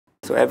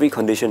So every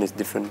condition is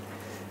different,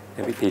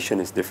 every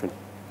patient is different.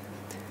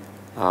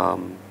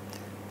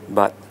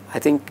 But I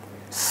think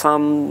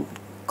some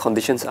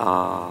conditions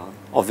are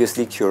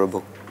obviously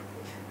curable.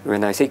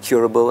 When I say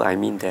curable, I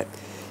mean that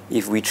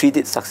if we treat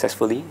it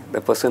successfully,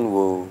 the person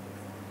will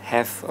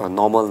have a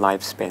normal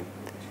lifespan,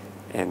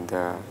 and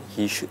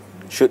he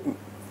should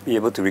be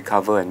able to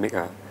recover and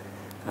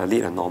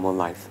lead a normal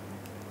life.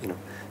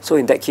 So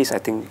in that case, I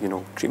think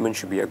treatment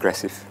should be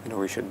aggressive.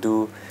 We should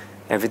do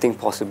everything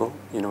possible.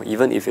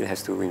 Even if it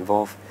has to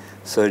involve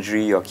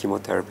surgery or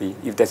chemotherapy,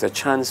 if there's a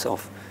chance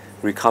of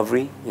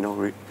recovery,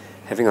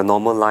 having a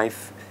normal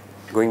life,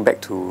 going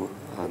back to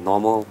a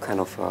normal kind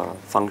of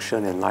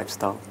function and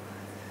lifestyle,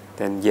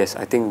 then yes,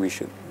 I think we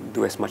should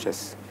do as much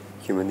as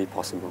humanly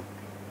possible.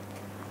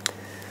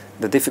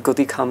 The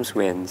difficulty comes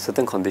when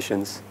certain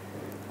conditions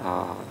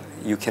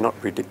you cannot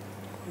predict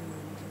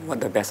what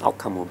the best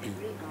outcome will be.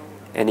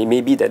 And it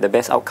may be that the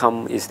best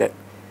outcome is that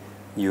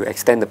you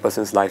extend the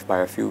person's life by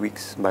a few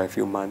weeks, by a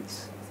few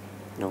months,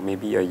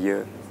 maybe a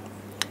year.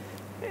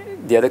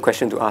 The other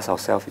question to ask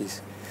ourselves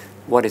is,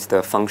 what is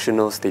the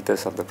functional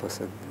status of the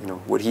person?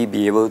 Would he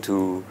be able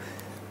to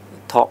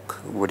talk?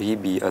 Would he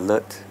be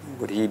alert?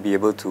 Would he be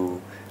able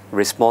to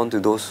respond to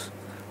those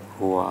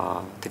who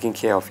are taking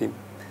care of him?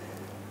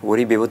 Would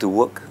he be able to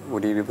work?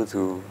 Would he be able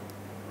to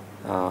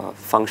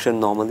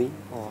function normally,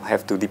 or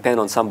have to depend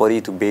on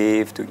somebody to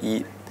bathe, to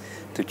eat,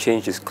 to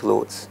change his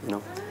clothes?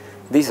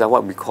 These are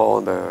what we call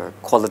the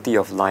quality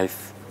of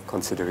life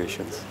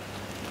considerations.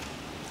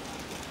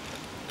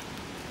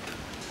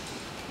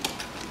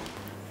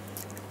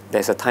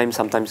 There's a time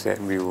sometimes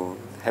that we will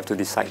have to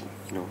decide,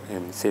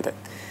 and say that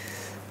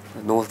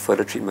no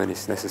further treatment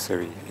is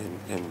necessary,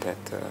 and that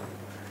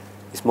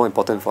it's more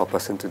important for a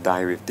person to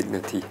die with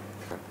dignity.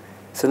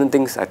 Certain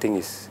things, I think,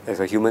 as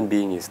a human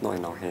being, is not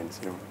in our hands,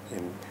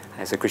 and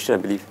as a Christian,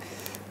 I believe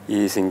it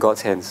is in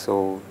God's hands.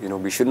 So,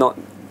 we should not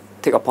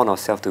take upon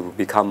ourselves to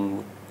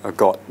become a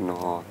God,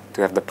 or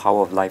to have the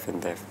power of life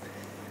and death.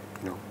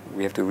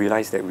 We have to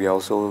realize that we are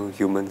also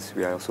humans,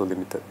 we are also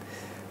limited.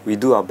 We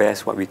do our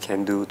best, what we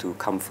can do to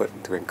comfort,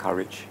 to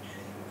encourage,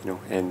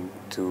 and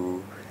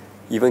to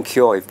even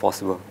cure if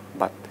possible.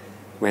 But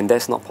when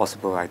that's not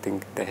possible, I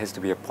think there has to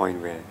be a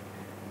point where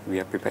we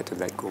are prepared to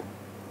let go.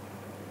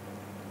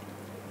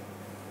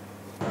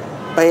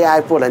 悲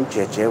哀不能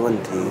解决问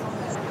题，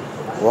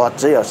我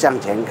只有向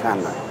前看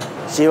了，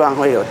希望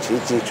会有奇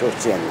迹出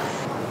现了。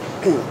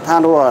他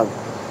如果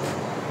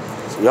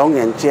永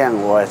远这样，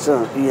我是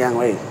依然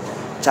会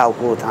照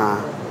顾他。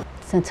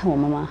趁我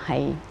妈妈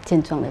还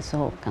健壮的时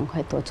候，赶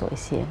快多做一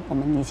些我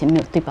们以前没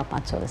有对爸爸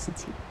做的事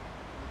情。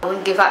I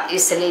won't give up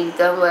easily.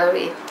 Don't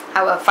worry.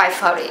 I will fight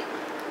for it.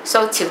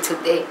 So till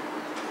today,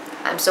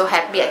 I'm so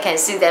happy I can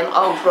see them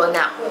all grown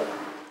up.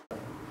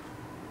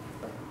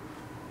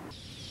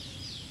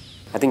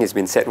 I think it's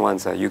been said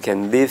once, you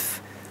can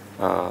live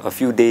a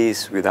few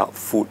days without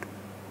food.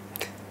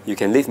 You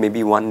can live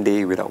maybe one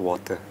day without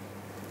water,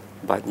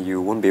 but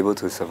you won't be able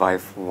to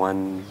survive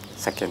 1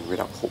 second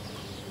without hope.